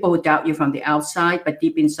plenty of people who doubt you from the outside, but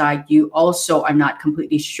deep inside, you also are not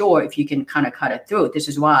completely sure if you can kind of cut it through. This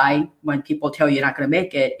is why when people tell you you're not going to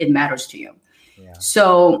make it, it matters to you. Yeah.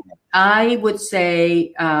 So I would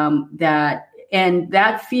say that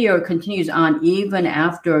fear continues on even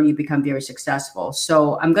after you become very successful.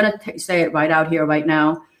 So I'm going to say it right out here, right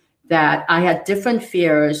now, that I had different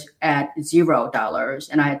fears at $0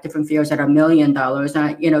 and I had different fears at $1 million.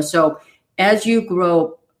 And so as you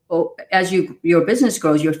grow, your business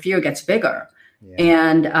grows, your fear gets bigger. Yeah.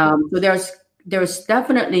 And so there's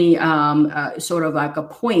definitely sort of like a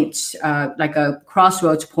point, like a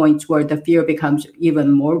crossroads point where the fear becomes even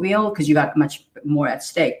more real because you got much more at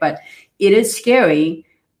stake. But it is scary,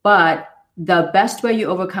 but the best way you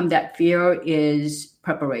overcome that fear is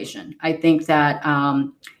preparation. I think that,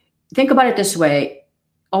 think about it this way.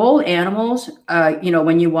 All animals,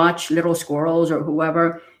 when you watch little squirrels or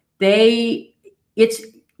whoever, we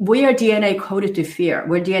are DNA coded to fear.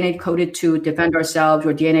 We're DNA coded to defend ourselves.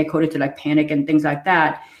 We're DNA coded to like panic and things like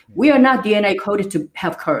that. We are not DNA coded to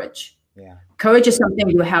have courage. Yeah. Courage is something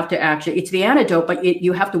you have to it's the antidote, but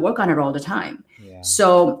you have to work on it all the time. Yeah.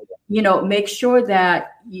 So, make sure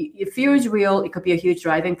that if fear is real, it could be a huge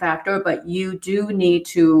driving factor, but you do need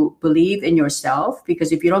to believe in yourself,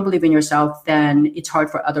 because if you don't believe in yourself, then it's hard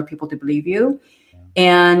for other people to believe you.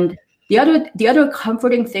 And the other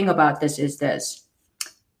comforting thing about this is this.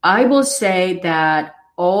 I will say that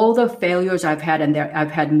all the failures I've had, and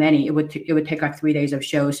I've had many, it would take like 3 days of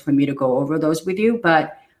shows for me to go over those with you,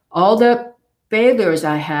 but all the failures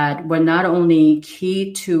I had were not only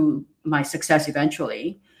key to my success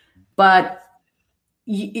eventually, but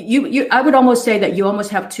I would almost say that you almost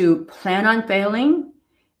have to plan on failing,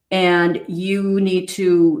 and you need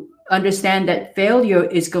to understand that failure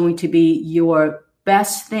is going to be your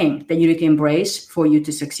best thing that you need to embrace for you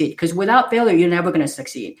to succeed. Because without failure, you're never going to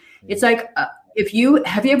succeed. It's like, have you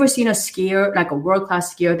ever seen a skier, like a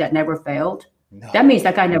world-class skier that never failed? No. That means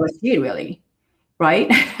that guy never skied, really,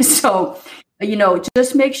 right? So,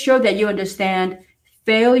 just make sure that you understand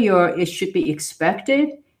failure should be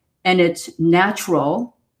expected, and it's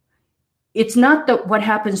natural. It's not what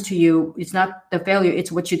happens to you. It's not the failure.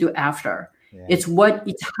 It's what you do after. Yeah. It's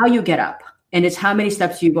how you get up, and it's how many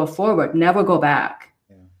steps you go forward. Never go back.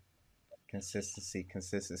 Yeah.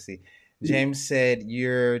 Consistency. James said,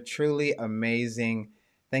 "You're truly amazing.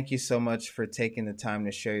 Thank you so much for taking the time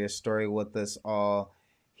to share your story with us all."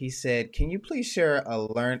 He said, "Can you please share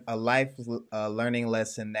a life learning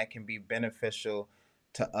lesson that can be beneficial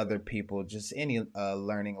to other people? Just any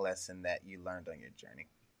learning lesson that you learned on your journey."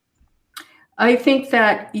 I think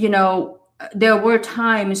that, there were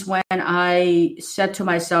times when I said to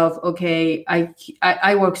myself, okay,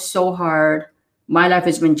 I worked so hard. My life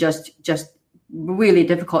has been just really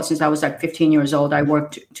difficult since I was like 15 years old. I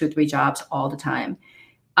worked 2-3 jobs all the time.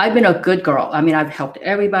 I've been a good girl. I mean, I've helped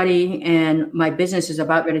everybody, and my business is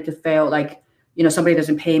about ready to fail. Like, somebody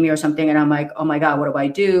doesn't pay me or something, and I'm like, oh my God, what do I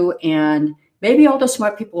do? And maybe all the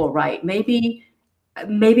smart people are right. Maybe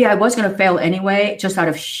I was going to fail anyway, just out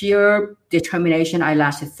of sheer determination. I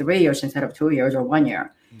lasted 3 years instead of 2 years or 1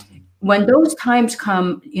 year. Mm-hmm. When those times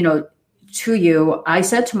come, to you, I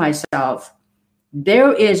said to myself,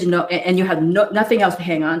 there is and you have nothing else to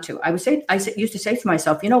hang on to. I used to say to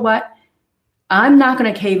myself, you know what? I'm not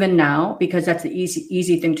going to cave in now, because that's the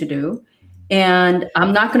easy thing to do. And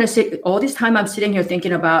I'm not going to sit all this time. I'm sitting here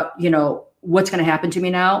thinking about, what's going to happen to me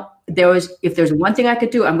now. If there's one thing I could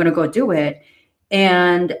do, I'm going to go do it.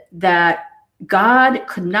 And that God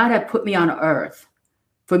could not have put me on earth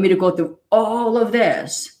for me to go through all of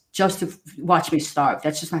this just to watch me starve.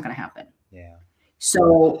 That's just not going to happen. Yeah.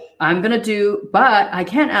 So I'm going to but I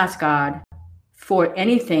can't ask God for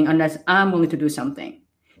anything unless I'm willing to do something.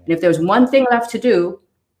 Yeah. And if there's one thing left to do,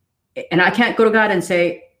 and I can't go to God and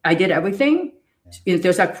say, I did everything, if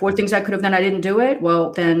there's like 4 things I could have done, I didn't do it.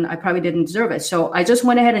 Well, then I probably didn't deserve it. So I just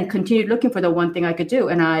went ahead and continued looking for the one thing I could do.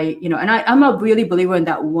 And I'm a really believer in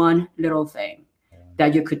that one little thing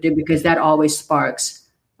that you could do, because that always sparks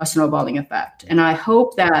a snowballing effect. And I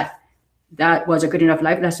hope that was a good enough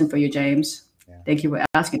life lesson for you, James. Yeah. Thank you for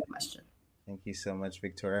asking the question. Thank you so much,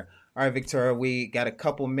 Victoria. All right, Victoria, we got a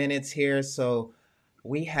couple minutes here. So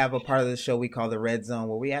we have a part of the show we call the Red Zone,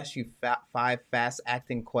 where we ask you 5 fast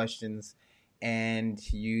acting questions, and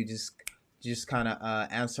you just kind of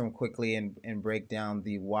answer them quickly and break down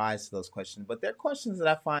the whys to those questions. But they're questions that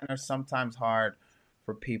I find are sometimes hard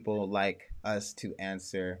for people like us to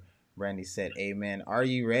answer. Brandy said, amen. Are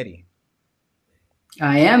you ready?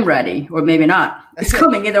 I am ready, or maybe not. It's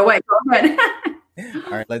coming either way. Go ahead.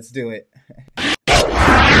 All right, let's do it.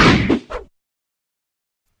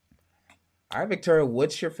 All right, Victoria,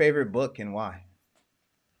 what's your favorite book and why?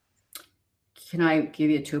 Can I give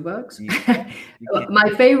you 2 books? You my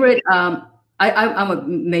favorite, I'm a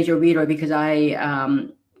major reader because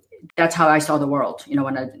that's how I saw the world,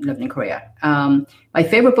 when I lived in Korea. My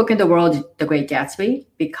favorite book in the world is The Great Gatsby,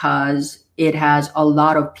 because it has a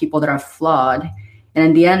lot of people that are flawed. And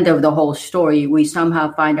in the end of the whole story, we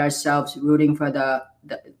somehow find ourselves rooting for the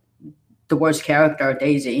worst character,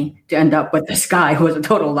 Daisy, to end up with this guy who was a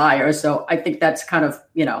total liar. So I think that's kind of,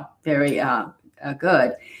 very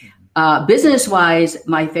good. Business-wise,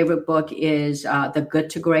 my favorite book is The Good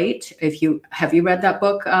to Great. Have you read that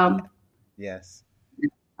book? Yes.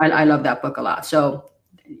 I love that book a lot. So,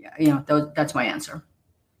 that's my answer.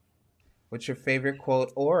 What's your favorite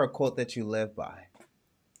quote or a quote that you live by?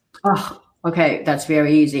 Oh, okay. That's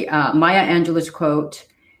very easy. Maya Angelou's quote,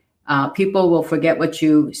 people will forget what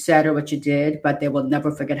you said or what you did, but they will never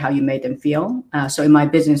forget how you made them feel. So in my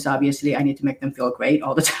business, obviously, I need to make them feel great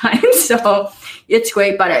all the time. So it's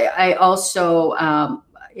great. But I also,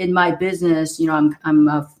 in my business, I'm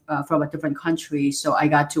from a different country. So I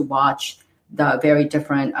got to watch the very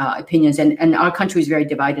different opinions. And our country is very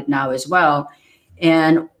divided now as well.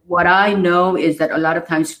 And what I know is that a lot of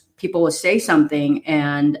times people will say something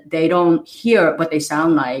and they don't hear what they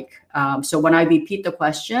sound like. So when I repeat the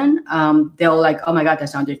question, they'll like, oh my God, that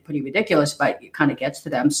sounded pretty ridiculous, but it kind of gets to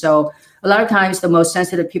them. So a lot of times the most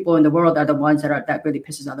sensitive people in the world are the ones that really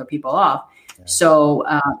pisses other people off. Yeah. So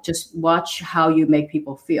just watch how you make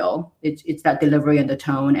people feel. It's that delivery and the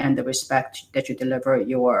tone and the respect that you deliver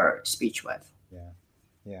your speech with.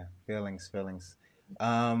 Yeah. Feelings.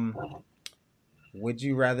 Would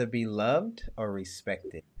you rather be loved or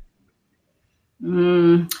respected?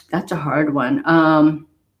 That's a hard one.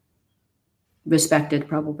 Respected,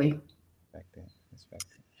 probably. Respected.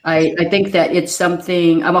 I think that it's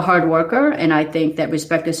something, I'm a hard worker, and I think that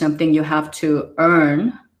respect is something you have to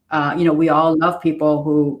earn. We all love people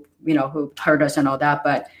who hurt us and all that,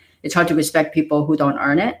 but it's hard to respect people who don't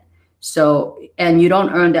earn it. So, and you don't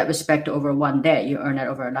earn that respect over one day, you earn it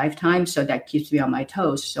over a lifetime. So that keeps me on my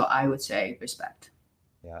toes. So I would say respect.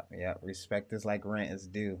 Yeah. Respect is like rent is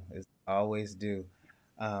due. It's always due.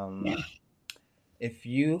 If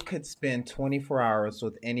you could spend 24 hours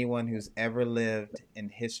with anyone who's ever lived in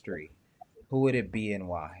history, who would it be and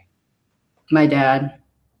why? My dad.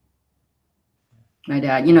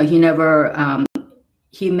 He never,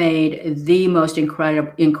 he made the most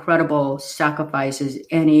incredible sacrifices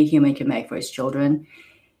any human can make for his children.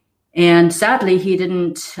 And sadly, he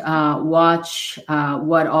didn't watch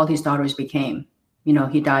what all his daughters became.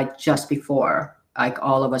 He died just before, like,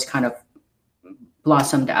 all of us kind of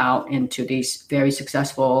blossomed out into these very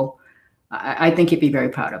successful. I think he'd be very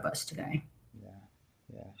proud of us today.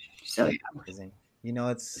 Yeah. So yeah. Amazing.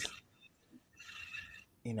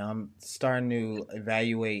 I'm starting to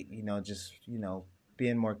evaluate,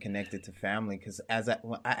 being more connected to family, because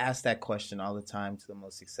when I ask that question all the time to the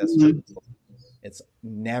most successful people, it's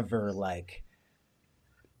never like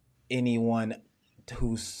anyone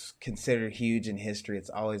who's considered huge in history. It's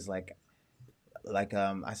always like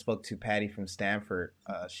I spoke to Patty from Stanford.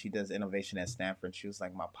 She does innovation at Stanford. She was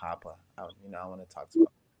like my papa. I want to talk to her.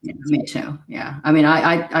 Yeah, me too. Yeah. I mean,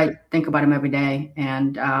 I think about him every day,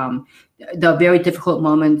 and the very difficult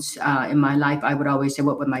moments in my life, I would always say,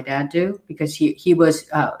 what would my dad do? Because he was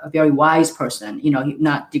a very wise person,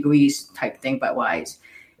 not degrees type thing, but wise.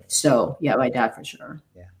 So yeah, my dad for sure.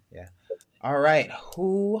 Yeah. All right.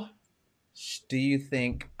 Who do you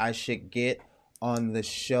think I should get on the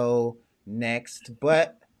show next?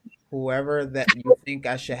 But whoever that you think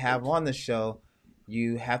I should have on the show,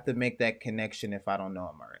 you have to make that connection if I don't know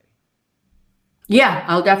him already. Yeah,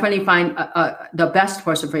 I'll definitely find the best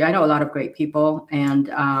person for you. I know a lot of great people, and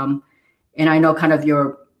I know kind of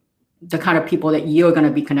your the kind of people that you're going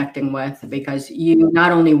to be connecting with, because you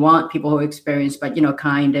not only want people who are experienced, but,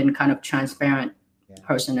 kind and kind of transparent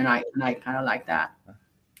person. And I kind of like that.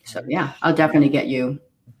 So yeah, I'll definitely get you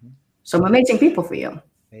some amazing people for you.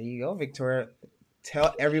 There you go, Victoria.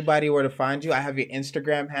 Tell everybody where to find you. I have your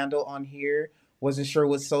Instagram handle on here. Wasn't sure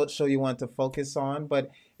what social you want to focus on, but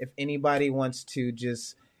if anybody wants to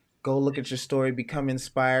just go look at your story, become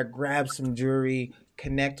inspired, grab some jewelry,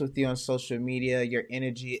 connect with you on social media. Your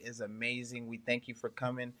energy is amazing. We thank you for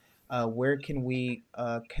coming. Where can we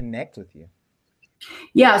connect with you?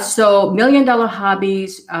 Yeah, so $1 Million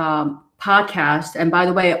Hobbies podcast. And by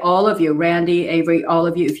the way, all of you, Randy, Avery, all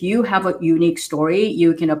of you, if you have a unique story,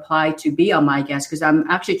 you can apply to be on my guest, because I'm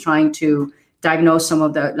actually trying to diagnose some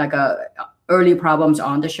of the early problems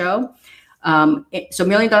on the show. So $1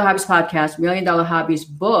 Million Hobbies podcast, $1 Million Hobbies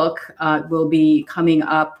book will be coming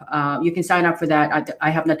up. You can sign up for that.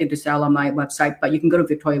 I have nothing to sell on my website, but you can go to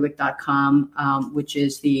victoriawieck.com, which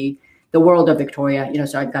is the world of Victoria.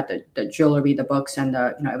 So I've got the jewelry, the books, and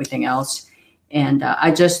everything else. And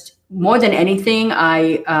I just, more than anything,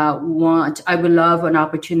 I would love an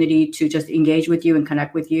opportunity to just engage with you and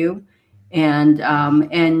connect with you,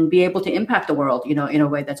 and be able to impact the world, in a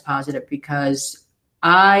way that's positive, because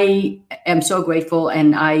I am so grateful,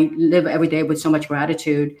 and I live every day with so much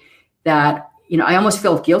gratitude that, I almost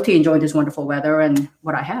feel guilty enjoying this wonderful weather and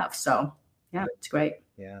what I have. So yeah, it's great.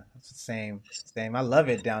 Yeah, it's the same. I love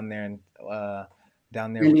it down there in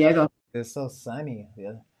Diego. It's so sunny.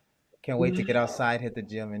 Yeah. Can't wait to get outside, hit the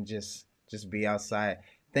gym, and just be outside.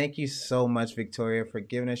 Thank you so much, Victoria, for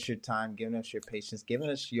giving us your time, giving us your patience, giving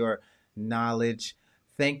us your knowledge.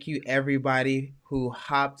 Thank you, everybody who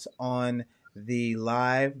hopped on the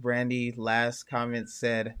live. Brandy, last comment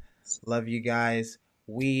said, love you guys.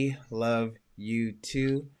 We love you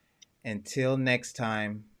too. Until next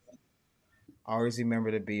time, always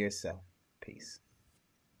remember to be yourself. Peace.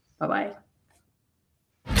 Bye-bye.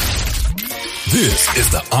 This is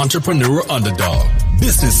the Entrepreneur Underdog.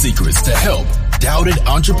 Business secrets to help doubted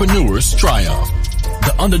entrepreneurs triumph.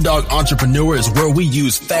 The Underdog Entrepreneur is where we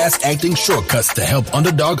use fast-acting shortcuts to help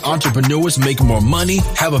underdog entrepreneurs make more money,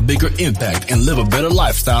 have a bigger impact, and live a better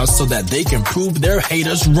lifestyle so that they can prove their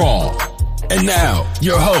haters wrong. And now,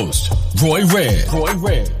 your host, Roy Red.